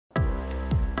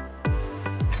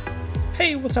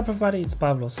Hey, what's up everybody, it's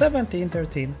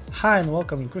Pablo1713. Hi and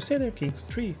welcome in Crusader Kings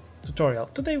 3 tutorial.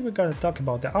 Today we're gonna talk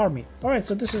about the army. Alright,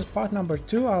 so this is part number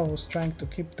 2. I was trying to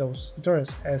keep those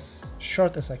tutorials as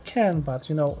short as I can, but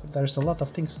you know, there's a lot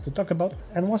of things to talk about.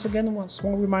 And once again, one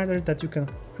small reminder that you can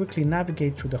quickly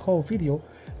navigate through the whole video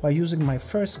by using my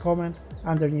first comment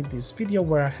underneath this video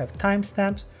where I have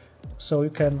timestamps, so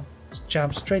you can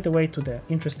jump straight away to the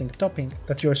interesting topic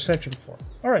that you're searching for.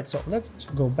 Alright, so let's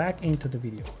go back into the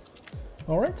video.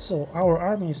 Alright, so our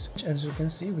armies, as you can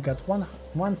see, we got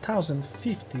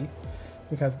 1050,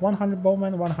 we got 100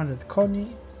 bowmen, 100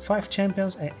 koni, 5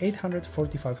 champions and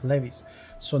 845 levies.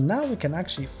 So now we can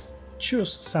actually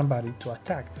choose somebody to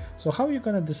attack. So how are you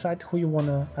gonna decide who you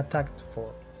wanna attack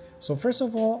for? So first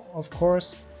of all, of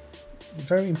course,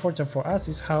 very important for us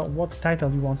is what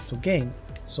title you want to gain.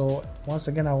 So once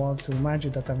again, I want to remind you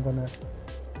that I'm gonna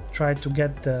try to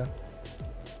get the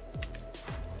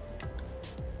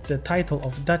title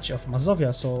of Duchy of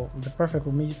Mazovia, so the perfect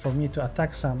will be for me to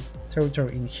attack some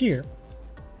territory in here.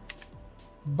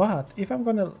 But if I'm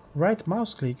gonna right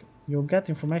mouse click, you'll get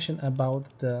information about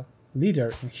the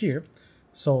leader in here.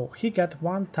 So he got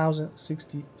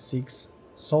 1066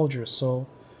 soldiers, so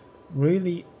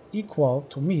really equal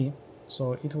to me,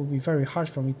 so it will be very hard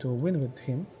for me to win with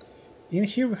him. In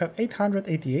here we have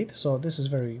 888, so this is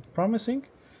very promising.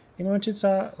 In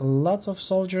Winchitsa, lots of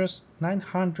soldiers,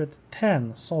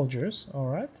 910 soldiers,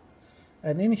 alright.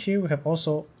 And in here we have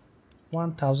also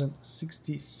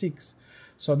 1066.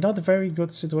 So not a very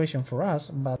good situation for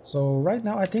us, but so right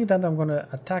now I think that I'm gonna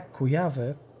attack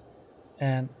Kuyave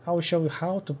and I will show you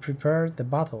how to prepare the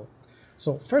battle.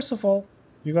 So first of all,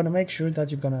 you're gonna make sure that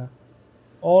you're gonna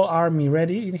all army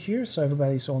ready in here, so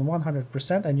everybody's on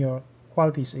 100% and your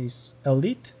qualities is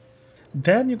elite.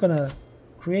 Then you're gonna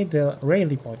create the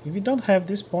rally point. If you don't have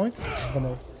this point, you're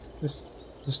gonna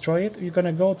destroy it. You're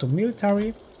gonna go to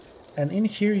military, and in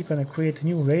here you're gonna create a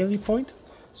new rally point.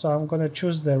 So I'm gonna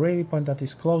choose the rally point that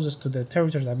is closest to the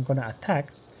territory that I'm gonna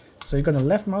attack. So you're gonna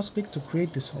left mouse click to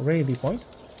create this rally point.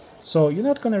 So you're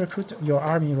not gonna recruit your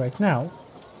army right now.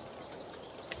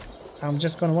 I'm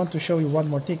just gonna want to show you one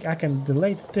more thing. I can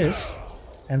delete this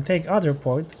and take other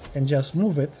point and just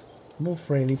move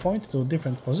rally point to a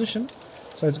different position.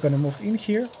 So it's going to move in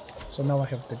here. So now I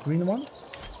have the green one,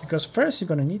 because first you're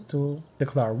going to need to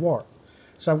declare war.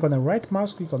 So I'm going to right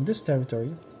mouse click on this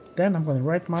territory, then I'm going to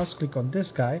right mouse click on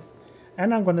this guy,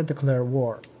 and I'm going to declare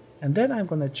war. And then I'm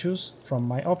going to choose from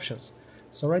my options.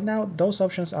 So right now those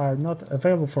options are not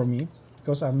available for me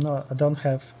because I don't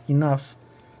have enough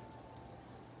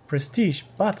prestige,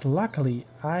 but luckily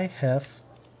I have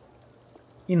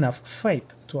enough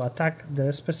faith to attack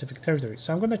the specific territory.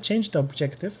 So I'm going to change the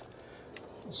objective.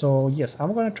 So yes,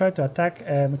 I'm gonna try to attack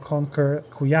and conquer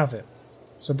Kuyave.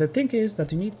 So the thing is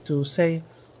that you need to say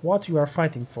what you are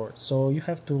fighting for. So you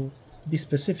have to be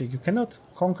specific. You cannot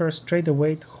conquer straight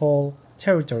away the whole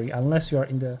territory unless you are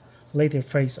in the later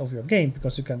phase of your game,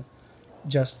 because you can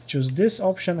just choose this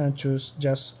option and choose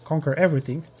just conquer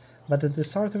everything. But at the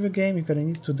start of the game, you're gonna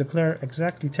need to declare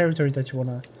exactly territory that you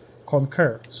wanna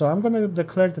conquer. So I'm gonna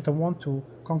declare that I want to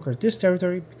conquer this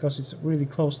territory because it's really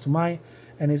close to mine,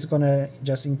 and it's gonna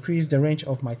just increase the range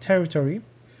of my territory.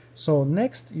 So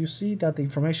next you see that the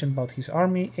information about his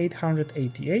army,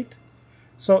 888.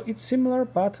 So it's similar,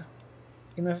 but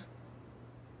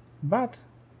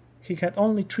he had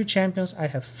only 3 champions, I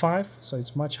have 5, so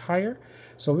it's much higher.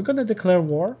 So we're gonna declare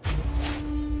war.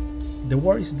 The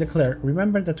war is declared.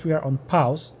 Remember that we are on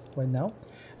pause right now,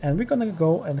 and we're gonna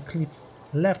go and click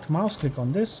left mouse click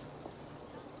on this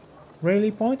rally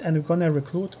point, and we're gonna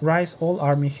recruit rise all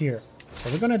army here. So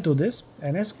we're gonna do this,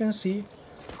 and as you can see,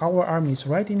 our army is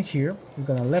right in here. We're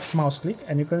gonna left mouse click,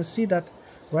 and you can see that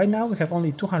right now we have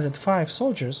only 205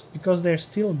 soldiers because they're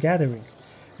still gathering,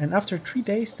 and after 3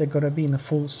 days they're gonna be in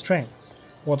full strength.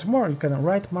 What's more, you can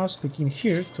right mouse click in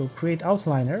here to create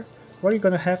outliner, where you're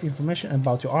gonna have information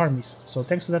about your armies. So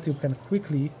thanks to that you can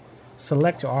quickly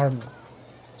select your army.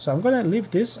 So I'm gonna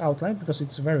leave this outline because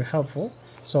it's very helpful.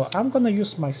 So I'm gonna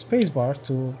use my spacebar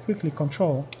to quickly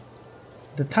control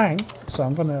the time. So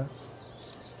I'm gonna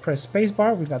press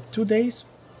spacebar. We got 2 days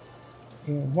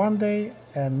in 1 day,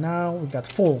 and now we got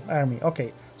full army.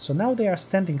 Okay, so now they are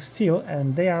standing still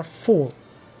and they are full.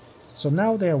 So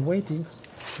now they are waiting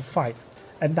to fight.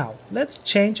 And now let's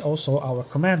change also our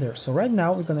commander. So right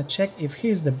now we're gonna check if he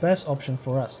is the best option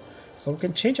for us. So we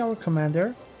can change our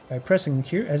commander by pressing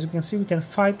here. As you can see, we can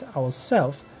fight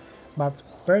ourselves, but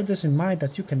bear this in mind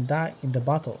that you can die in the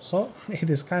battle, so it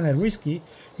is kind of risky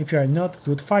if you are not a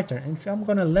good fighter. And if I'm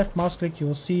gonna left mouse click, you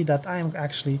will see that I am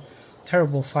actually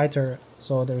terrible fighter,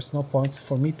 so there's no point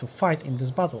for me to fight in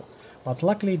this battle. But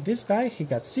luckily this guy, he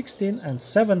got 16 and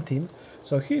 17,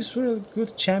 so he's really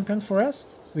good champion for us.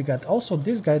 We got also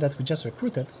this guy that we just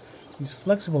recruited. He's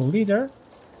flexible leader,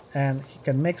 and he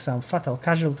can make some fatal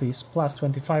casualties plus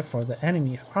 25 for the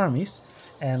enemy armies.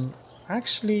 And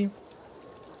actually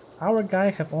our guy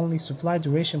have only supply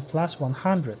duration plus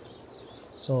 100,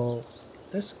 so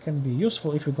this can be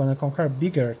useful if we're gonna conquer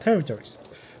bigger territories.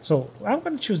 So I'm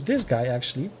gonna choose this guy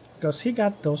actually because he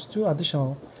got those two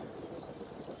additional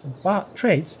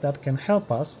traits that can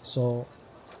help us. So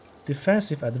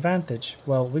defensive advantage,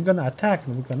 well, we're gonna attack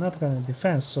and we're not gonna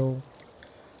defend, so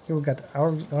here we got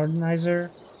our organizer,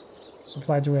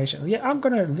 supply duration. Yeah, I'm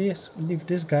gonna leave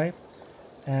this guy,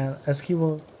 and as he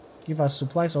will give us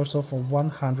supplies also for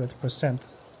 100%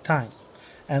 time.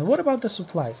 And what about the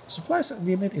supplies? Supplies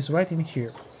limit is right in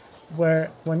here,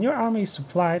 where when your army is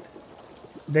supplied,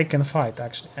 they can fight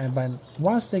actually, and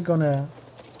once they're gonna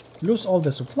lose all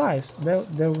the supplies,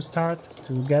 they will start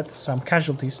to get some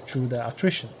casualties through the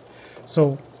attrition.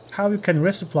 So how you can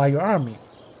resupply your army?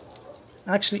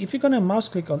 Actually, if you're gonna mouse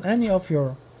click on any of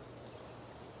your,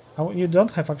 you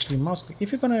don't have actually mouse click.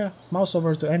 If you're gonna mouse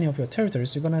over to any of your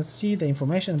territories, you're gonna see the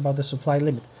information about the supply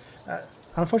limit.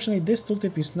 Unfortunately, this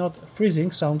tooltip is not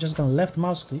freezing, so I'm just gonna left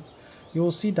mouse click. You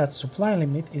will see that supply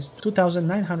limit is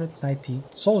 2,990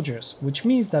 soldiers, which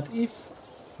means that if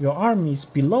your army is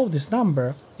below this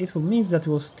number, it will mean that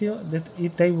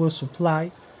they will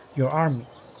supply your army.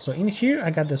 So in here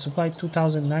I got the supply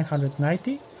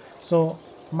 2,990, so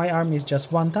my army is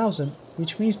just 1,000,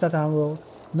 which means that I will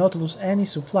not lose any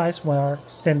supplies while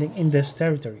standing in this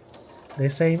territory. The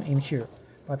same in here.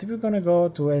 But if you're gonna go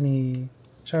to any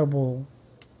terrible,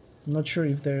 I'm not sure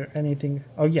if there anything.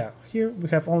 Oh yeah, here we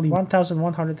have only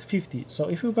 1,150. So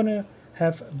if we're gonna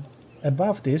have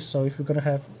above this, so if we're gonna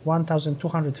have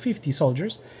 1,250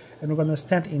 soldiers and we're gonna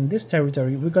stand in this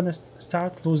territory, we're gonna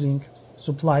start losing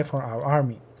supply for our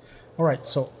army. Alright,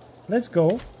 so let's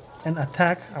go and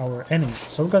attack our enemy.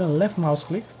 So we're gonna left mouse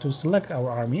click to select our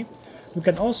army. You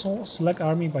can also select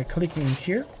army by clicking in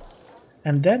here,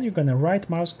 and then you're gonna right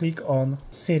mouse click on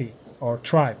city or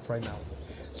tribe right now.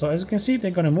 So as you can see,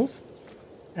 they're gonna move,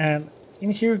 and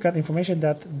in here you got information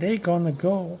that they're gonna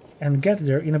go and get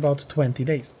there in about 20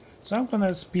 days. So I'm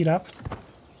gonna speed up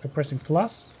by pressing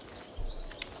plus.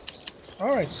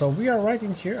 Alright, so we are right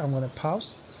in here. I'm gonna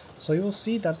pause. So you will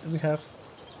see that we have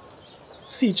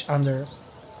siege under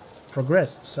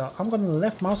progress. So I'm gonna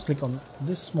left mouse click on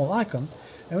this small icon,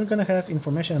 and we're gonna have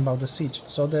information about the siege.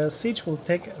 So the siege will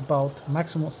take about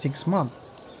maximum 6 months.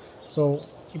 So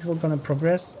it will gonna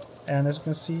progress, and as you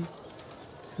can see,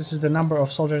 this is the number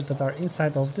of soldiers that are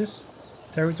inside of this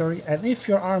territory. And if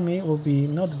your army will be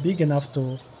not big enough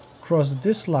to cross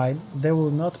this line, they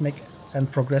will not make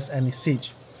and progress any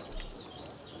siege.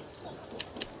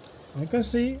 You can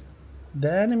see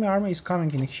the enemy army is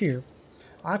coming in here.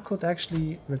 I could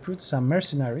actually recruit some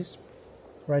mercenaries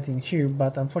right in here,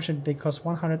 but unfortunately they cost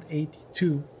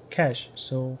 182 cash.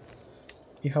 So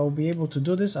if I will be able to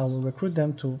do this, I will recruit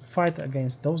them to fight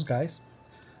against those guys.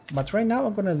 But right now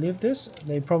I'm gonna leave this.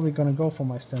 They're probably gonna go for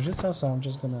my Stanjitsa, so I'm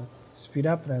just gonna speed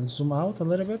up and zoom out a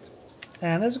little bit.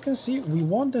 And as you can see, we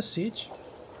won the siege.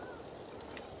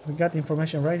 We got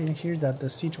information right in here that the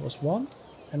siege was won,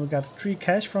 and we got 3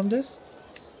 cash from this.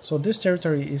 So this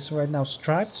territory is right now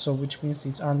striped, so which means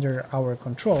it's under our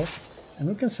control. And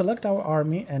we can select our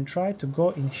army and try to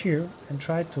go in here and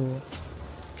try to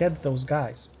get those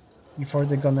guys before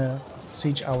they're gonna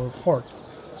siege our fort.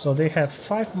 So they have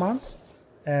 5 months,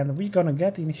 and we're gonna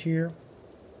get in here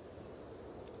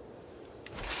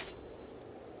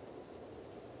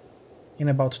in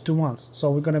about 2 months.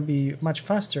 So we're gonna be much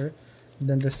faster,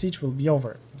 then the siege will be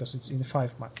over because it's in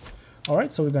 5 months.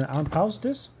 Alright, so we're gonna unpause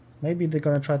this. Maybe they're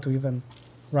gonna try to even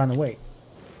run away.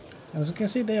 As you can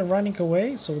see, they are running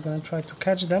away, so we're gonna try to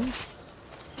catch them.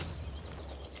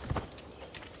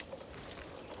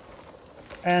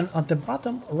 And on the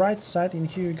bottom right side in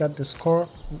here, you got the score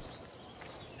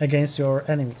against your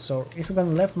enemy. So if you're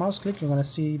gonna left mouse click, you're gonna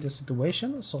see the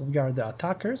situation. So we are the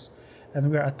attackers, and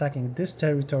we are attacking this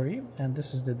territory, and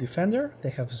this is the defender.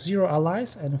 They have 0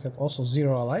 allies, and we have also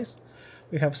 0 allies.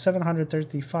 We have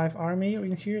 735 army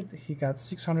in here. He got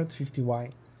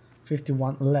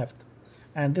 651 left.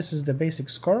 And this is the basic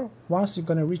score. Once you're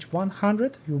gonna reach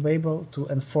 100, you'll be able to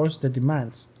enforce the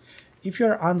demands. If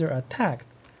you're under attack,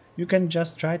 you can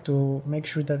just try to make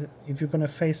sure that if you're gonna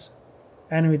face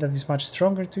enemy that is much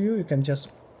stronger to you, you can just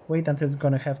wait until it's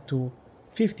gonna have to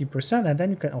 50%, and then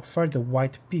you can offer the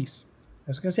white piece.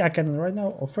 As you can see, I can right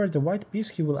now offer the white piece.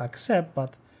 He will accept,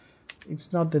 but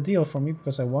it's not the deal for me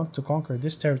because I want to conquer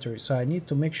this territory. So I need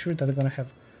to make sure that I'm gonna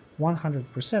have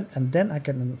 100%, and then I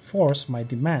can enforce my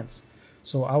demands.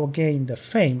 So I will gain the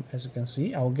fame, as you can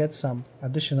see. I will get some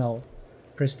additional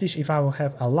prestige if I will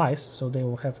have allies, so they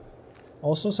will have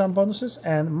also some bonuses,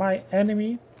 and my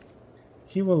enemy,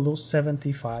 he will lose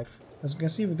 75. As you can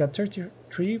see, we got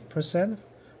 33%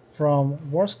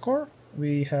 from war score.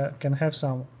 We can have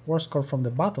some war score from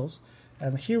the battles,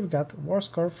 and here we got war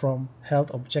score from held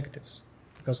objectives,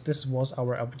 because this was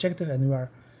our objective and we are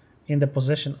in the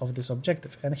possession of this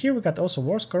objective. And here we got also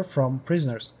war score from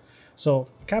prisoners. So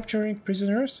capturing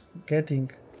prisoners,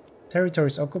 getting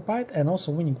territories occupied, and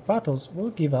also winning battles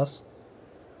will give us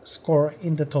score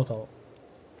in the total.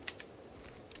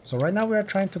 So right now we are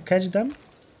trying to catch them.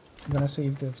 I'm gonna see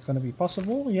if that's gonna be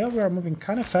possible. Yeah, we are moving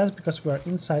kind of fast because we are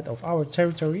inside of our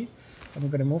territory, and we're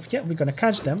gonna move. Yeah, we're gonna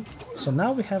catch them. So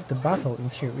now we have the battle in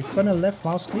here. If we're gonna left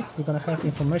mouse click, we're gonna have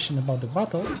information about the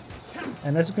battle.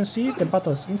 And as you can see, the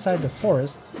battle is inside the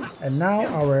forest, and now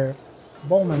our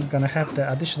bowman's gonna have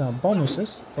the additional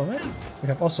bonuses from it. We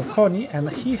have also Connie, and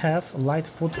he have light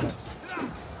footmen.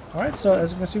 Alright, so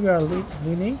as you can see, we are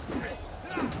winning.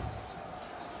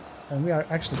 And we are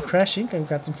actually crashing, and we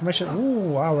got information.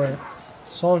 Ooh, our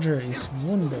soldier is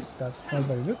wounded. That's not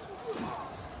very good.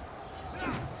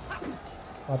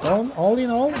 But all in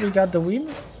all, we got the win.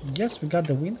 Yes, we got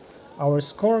the win. Our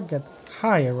score get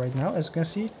higher right now, as you can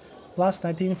see, plus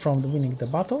 19 from winning the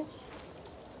battle.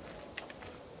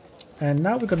 And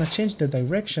now we're gonna change the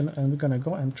direction, and we're gonna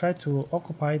go and try to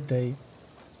occupy the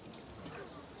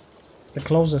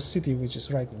closest city, which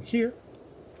is right in here.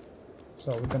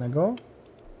 So we're gonna go.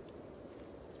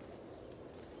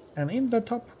 And in the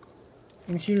top,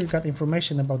 in here you got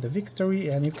information about the victory,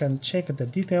 and you can check the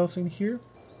details in here.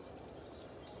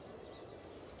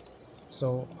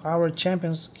 So our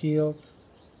champions killed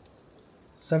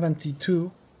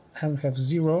 72 and have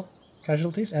 0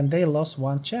 casualties, and they lost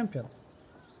 1 champion.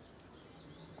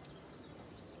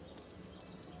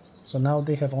 So now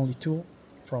they have only 2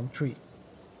 from 3.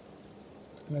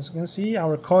 And as you can see,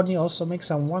 our Connie also makes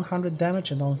some 100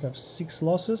 damage and only have 6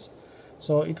 losses.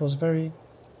 So it was very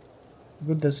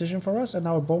good decision for us, and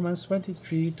our bowman's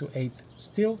 23 to 8.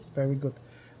 Still very good.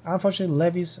 Unfortunately,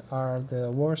 levies are the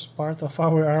worst part of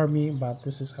our army, but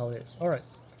this is how it is. Alright.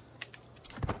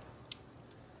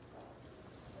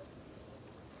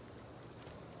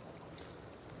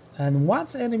 And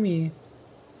once enemy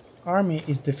army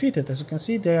is defeated, as you can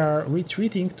see, they are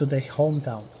retreating to their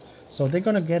hometown. So they're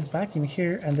gonna get back in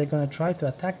here, and they're gonna try to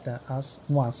attack us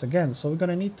once again. So we're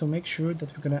gonna need to make sure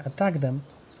that we're gonna attack them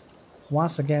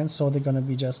once again, so they're gonna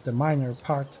be just the minor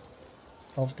part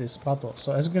of this battle.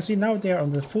 So as you can see, now they are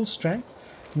on the full strength.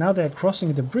 Now they're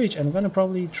crossing the bridge, and we're gonna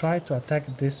probably try to attack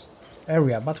this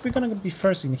area, but we're gonna be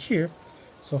first in here.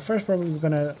 So first probably we're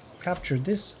gonna capture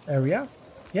this area.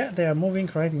 Yeah, they are moving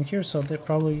right in here, so they're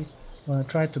probably gonna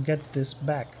try to get this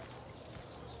back.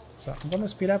 So I'm gonna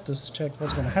speed up to check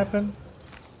what's gonna happen.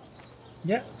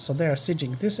 Yeah, so they are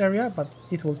sieging this area, but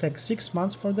it will take 6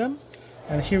 months for them.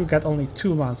 And here we got only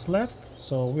 2 months left,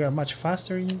 so we are much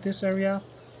faster in this area,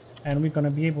 and we're gonna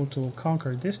be able to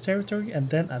conquer this territory and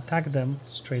then attack them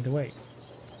straight away.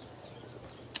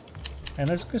 And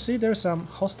as you can see, there's some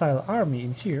hostile army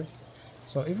in here.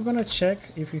 So if we're gonna check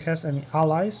if he has any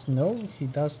allies, no, he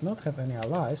does not have any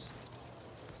allies.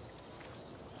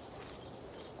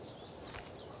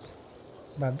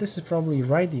 But this is probably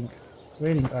raiding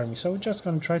army, so we're just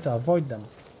gonna try to avoid them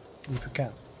if we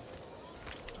can.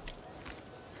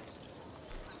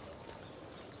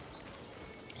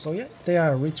 So yeah, they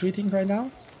are retreating right now.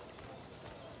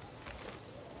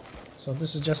 So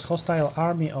this is just hostile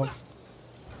army of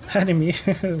enemy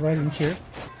right in here.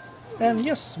 And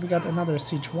yes, we got another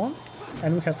siege won,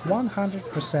 and we have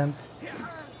 100%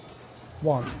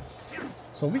 won.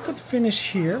 So we could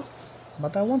finish here,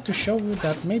 but I want to show you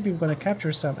that maybe we're gonna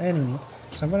capture some enemy.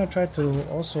 So I'm gonna try to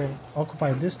also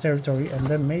occupy this territory, and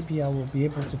then maybe I will be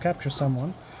able to capture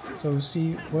someone. So you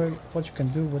see what you can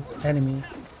do with enemy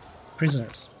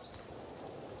prisoners.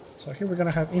 So here we're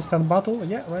gonna have instant battle.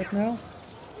 Yeah, right now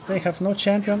they have no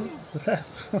champion left.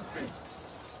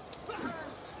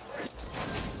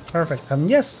 Perfect. And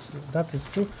yes, that is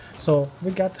true. So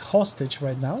we got hostage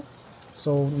right now.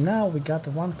 So now we got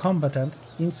 1 combatant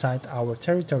inside our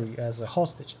territory as a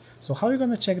hostage. So how are you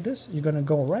gonna check this? You're gonna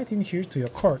go right in here to your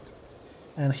court,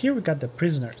 and here we got the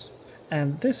prisoners.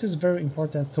 And this is very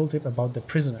important tooltip about the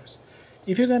prisoners.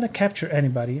 If you're gonna capture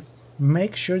anybody,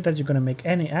 make sure that you're gonna make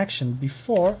any action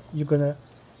before you're gonna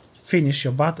finish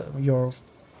your battle, your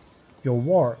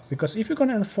war. Because if you're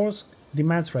gonna enforce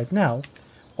demands right now,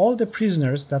 all the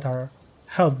prisoners that are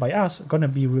held by us are gonna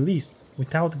be released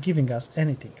without giving us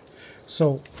anything.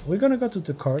 So we're gonna go to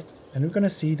the court, and we're gonna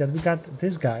see that we got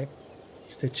this guy.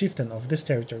 He's the chieftain of this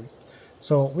territory.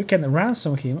 So we can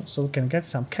ransom him, so we can get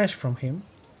some cash from him.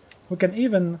 We can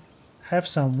even have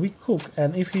some weak cook,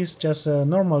 and if he's just a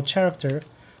normal character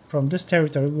from this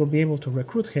territory, we'll be able to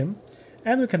recruit him,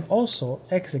 and we can also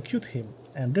execute him,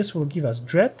 and this will give us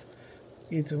dread.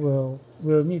 We'll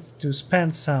need to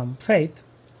spend some faith,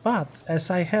 but as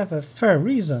I have a fair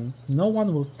reason, no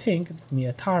one will think me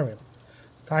a tyrant.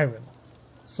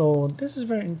 So this is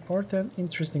very important,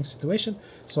 interesting situation.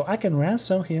 So I can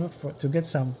ransom him to get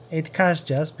some 8 cash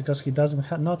just because he doesn't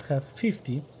not have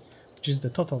 50, which is the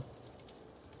total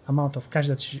amount of cash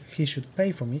that he should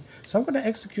pay for me. So I'm gonna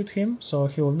execute him so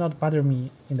he will not bother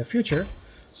me in the future.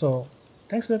 So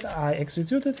thanks to that I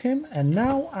executed him, and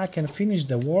now I can finish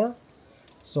the war.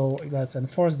 So let's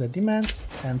enforce the demands,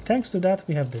 and thanks to that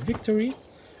we have the victory,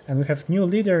 and we have new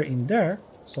leader in there.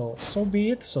 So be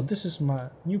it. So this is my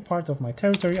new part of my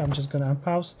territory. I'm just gonna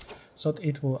unpause so that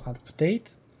it will update.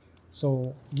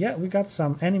 So yeah, we got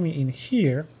some enemy in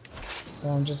here, so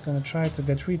I'm just gonna try to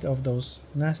get rid of those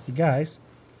nasty guys.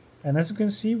 And as you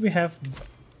can see, we have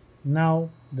now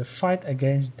the fight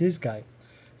against this guy.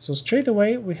 So straight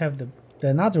away we have the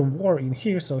another war in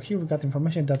here. So here we got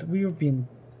information that we've been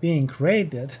being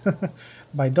raided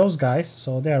by those guys,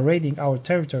 so they are raiding our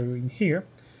territory in here.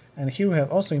 And here we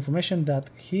have also information that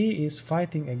he is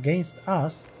fighting against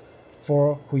us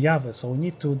for Huyave, so we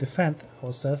need to defend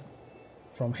ourselves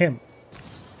from him.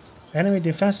 Enemy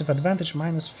defensive advantage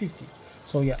minus 50.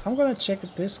 So yeah, I'm gonna check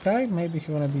this guy, maybe he's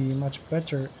gonna be much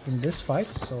better in this fight,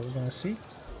 so we're gonna see.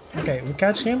 Okay, we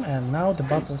catch him, and now the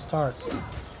battle starts.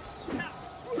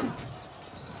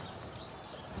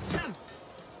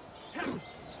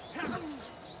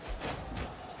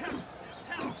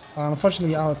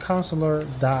 Unfortunately, our counselor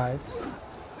died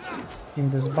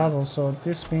in this battle, so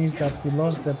this means that we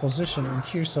lost the position in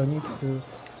here, so I need to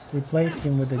replace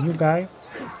him with a new guy.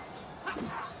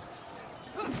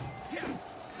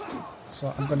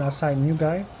 So I'm gonna assign new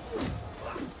guy.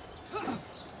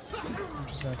 I'm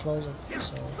just gonna close it.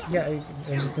 So yeah,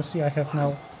 as you can see, I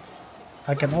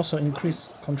can also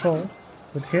increase control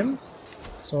with him.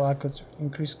 So I could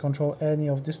increase control any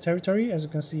of this territory. As you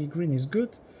can see, green is good,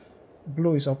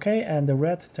 blue is okay, and the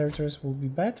red territories will be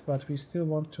bad, but we still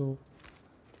want to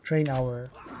train our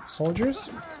soldiers.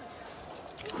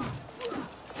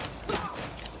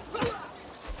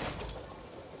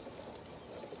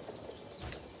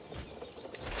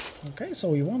 Okay, so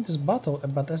we won this battle,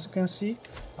 but as you can see,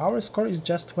 our score is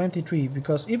just 23,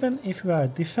 because even if we are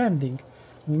defending,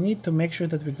 we need to make sure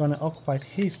that we're gonna occupy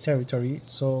his territory,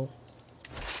 so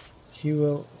he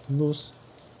will lose.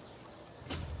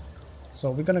 So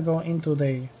we're gonna go into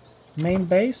the main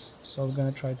base, so we're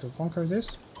gonna try to conquer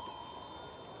this.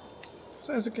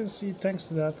 So as you can see, thanks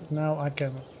to that, now I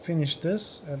can finish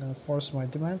this and enforce my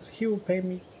demands. He will pay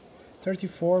me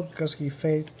 34 because he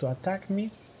failed to attack me,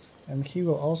 and he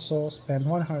will also spend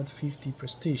 150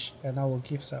 prestige, and I will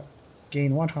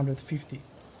gain 150.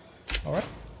 Alright.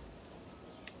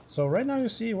 So right now you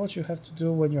see what you have to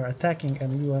do when you're attacking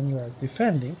and when you are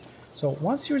defending. So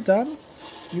once you're done,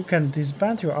 you can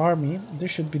disband your army. There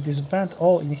should be disband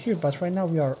all in here, but right now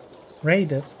we are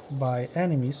raided by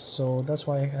enemies, so that's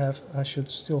why I should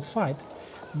still fight.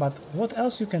 But what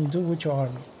else you can do with your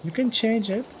army? You can change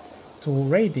it to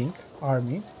raiding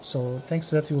army, so thanks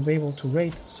to that you'll be able to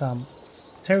raid some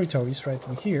territories right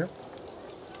in here.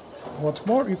 What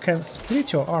more, you can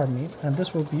split your army, and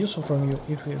this will be useful for you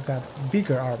if you got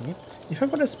bigger army. If I'm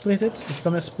gonna split it, it's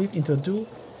gonna split into 2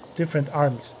 different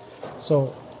armies.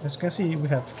 So as you can see, we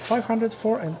have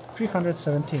 504 and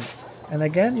 317, and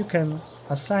again you can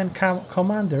assign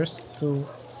commanders to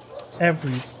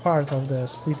every part of the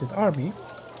splitted army,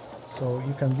 so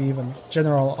you can be even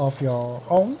general of your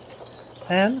own.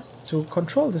 And to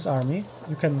control this army,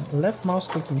 you can left mouse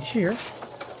click in here,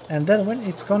 and then when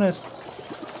the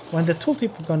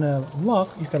tooltip is gonna lock,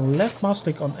 you can left mouse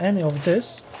click on any of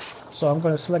this. So I'm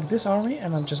gonna select this army,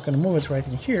 and I'm just gonna move it right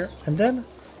in here, and then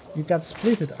you got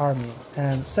splitted army,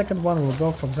 and second one will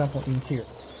go, for example, in here.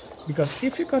 Because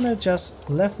if you're gonna just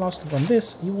left mouse click on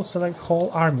this, you will select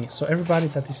whole army, so everybody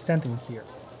that is standing here.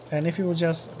 And if you will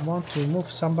just want to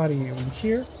move somebody in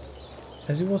here,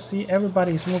 as you will see,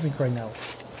 everybody is moving right now.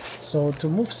 So to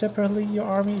move separately your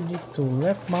army, you need to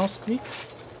left mouse click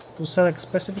to select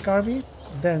specific army,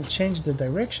 then change the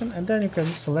direction, and then you can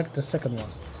select the second one.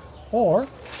 Or,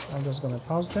 I'm just gonna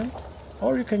pause them,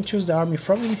 or you can choose the army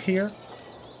from in here,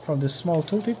 from the small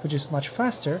tooltip, which is much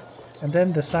faster, and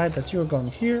then decide that you're going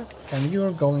here and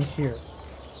you're going here.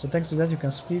 So thanks to that you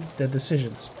can split the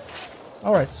decisions.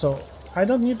 Alright, so I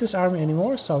don't need this army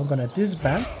anymore, so I'm gonna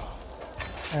disband.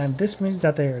 and this means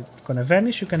that they're gonna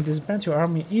vanish. You can disband your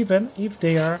army even if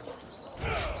they are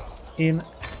in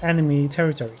enemy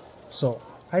territory. So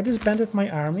I disbanded my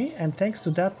army, and thanks to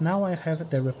that now I have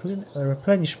the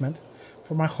replenishment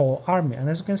for my whole army. And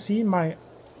as you can see, my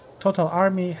total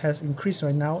army has increased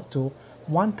right now to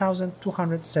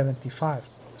 1275.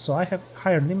 So I have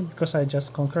higher limit because I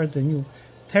just conquered the new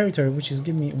territory, which is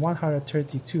giving me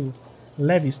 132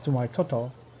 levies to my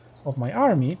total of my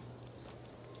army,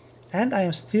 and I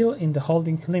am still in the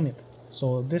holding limit.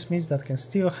 So this means that I can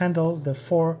still handle the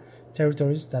 4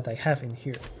 territories that I have in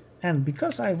here. And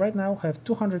because I right now have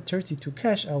 232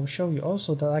 cash, I will show you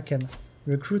also that I can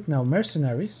recruit now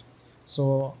mercenaries.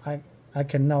 So I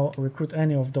can now recruit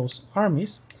any of those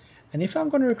armies, and if I'm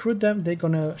gonna recruit them, they're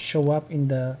gonna show up in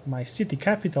my city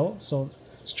capital. So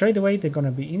straight away they're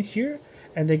gonna be in here,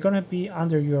 and they're gonna be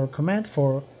under your command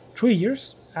for 3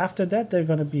 years. After that, they're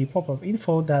gonna be pop-up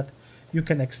info that you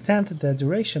can extend the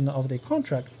duration of the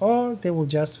contract, or they will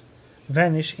just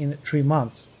vanish in 3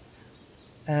 months.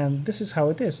 And this is how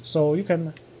it is. So you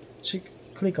can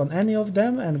click on any of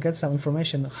them and get some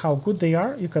information how good they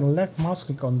are. You can left mouse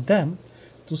click on them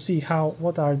to see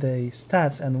what are the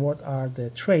stats and what are the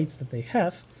traits that they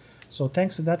have. So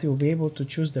thanks to that, you'll be able to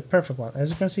choose the perfect one. As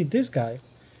you can see, this guy,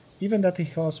 even that he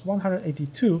has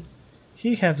 182,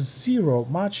 he has 0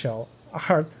 martial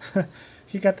art.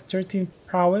 He got 13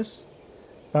 prowess,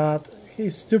 but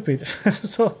he's stupid.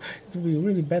 So it will be a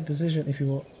really bad decision if you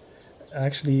will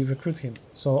actually recruit him.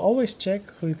 So always check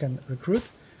who you can recruit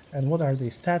and what are the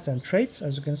stats and traits.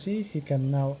 As you can see, he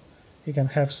can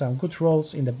have some good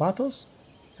rolls in the battles,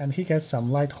 and he gets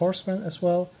some light horsemen as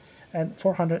well, and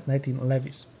 419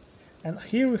 levies. And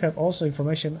here we have also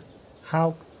information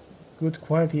how good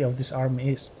quality of this army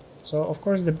is. So of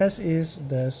course the best is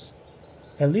this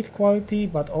elite quality,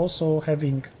 but also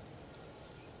having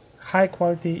high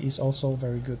quality is also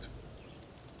very good.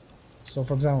 So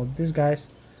for example, these guys,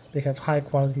 they have high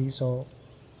quality. So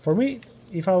for me,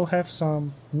 if I will have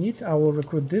some need, I will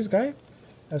recruit this guy,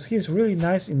 as he's really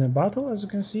nice in the battle. As you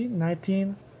can see,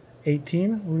 19,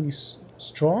 18, really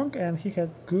strong, and he had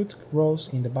good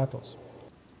rolls in the battles.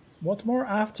 What more,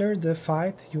 after the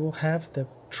fight you will have the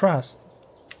trust,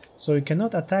 so you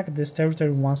cannot attack this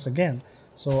territory once again.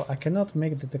 So I cannot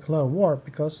make the declare war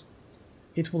because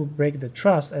it will break the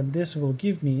trust, and this will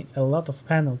give me a lot of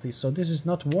penalties, so this is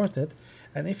not worth it.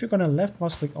 And if you're gonna left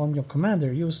mouse click on your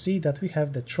commander, you'll see that we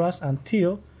have the trust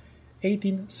until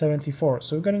 1874.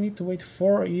 So we're gonna need to wait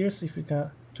 4 years if we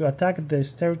can to attack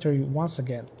this territory once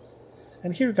again.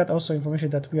 And here we got also information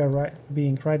that we are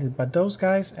being raided by those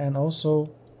guys, and also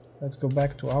let's go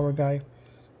back to our guy,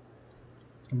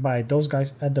 by those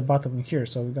guys at the bottom here.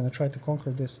 So we're gonna try to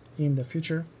conquer this in the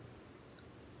future.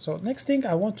 So next thing,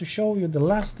 I want to show you the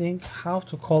last thing, how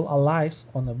to call allies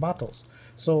on the battles.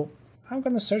 So I'm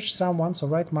gonna search someone, so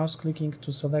right mouse clicking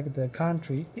to select the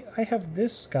country. I have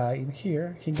this guy in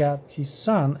here, he got his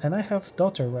son, and I have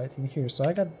daughter right in here. So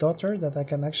I got daughter that I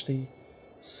can actually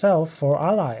sell for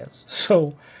alliance.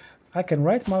 So I can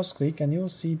right mouse click and you'll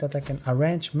see that I can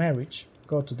arrange marriage,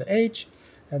 go to the age,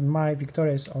 and my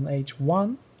Victoria is on age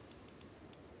 1.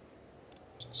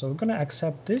 So we're gonna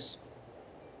accept this.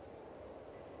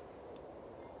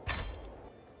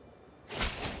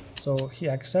 So he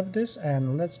accepts this,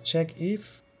 and let's check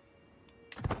if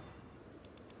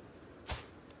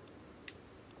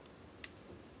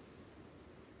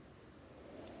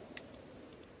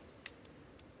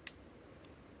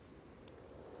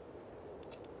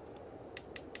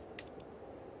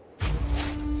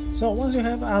so once you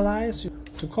have allies,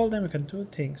 to call them you can do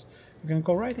things. You can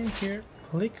go right in here,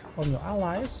 click on your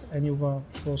allies, and you will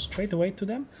go straight away to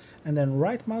them, and then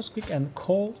right mouse click and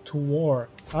call to war.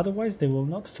 Otherwise they will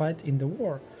not fight in the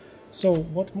war. So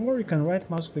what more, you can right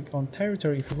mouse click on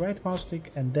territory if you right mouse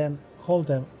click and then call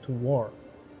them to war.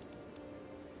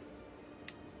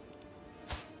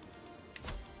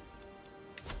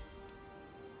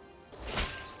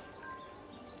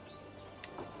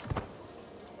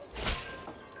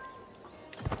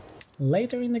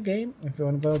 Later in the game, if you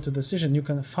want to go to decision, you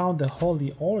can found the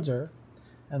Holy Order,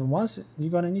 and once you're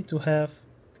gonna need to have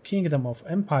Kingdom of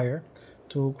Empire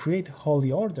to create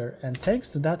Holy Order, and thanks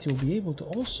to that you'll be able to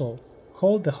also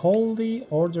call the Holy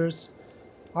Order's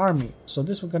army. So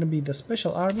this is going to be the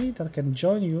special army that can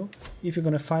join you if you're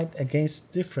going to fight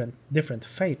against different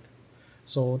fate.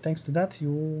 So thanks to that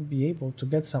you'll be able to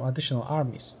get some additional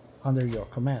armies under your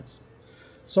commands.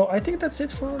 So I think that's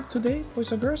it for today,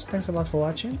 boys and girls. Thanks a lot for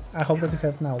watching. I hope that you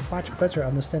have now much better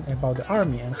understanding about the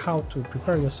army and how to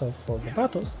prepare yourself for the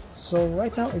battles. So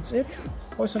right now it's it,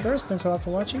 boys and girls. Thanks a lot for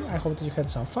watching. I hope that you had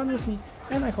some fun with me,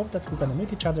 and I hope that we're gonna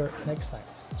meet each other next time.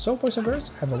 So boys and girls,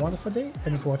 have a wonderful day,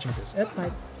 and if you're watching this at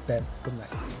night, then good night.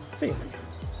 See you next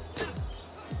time.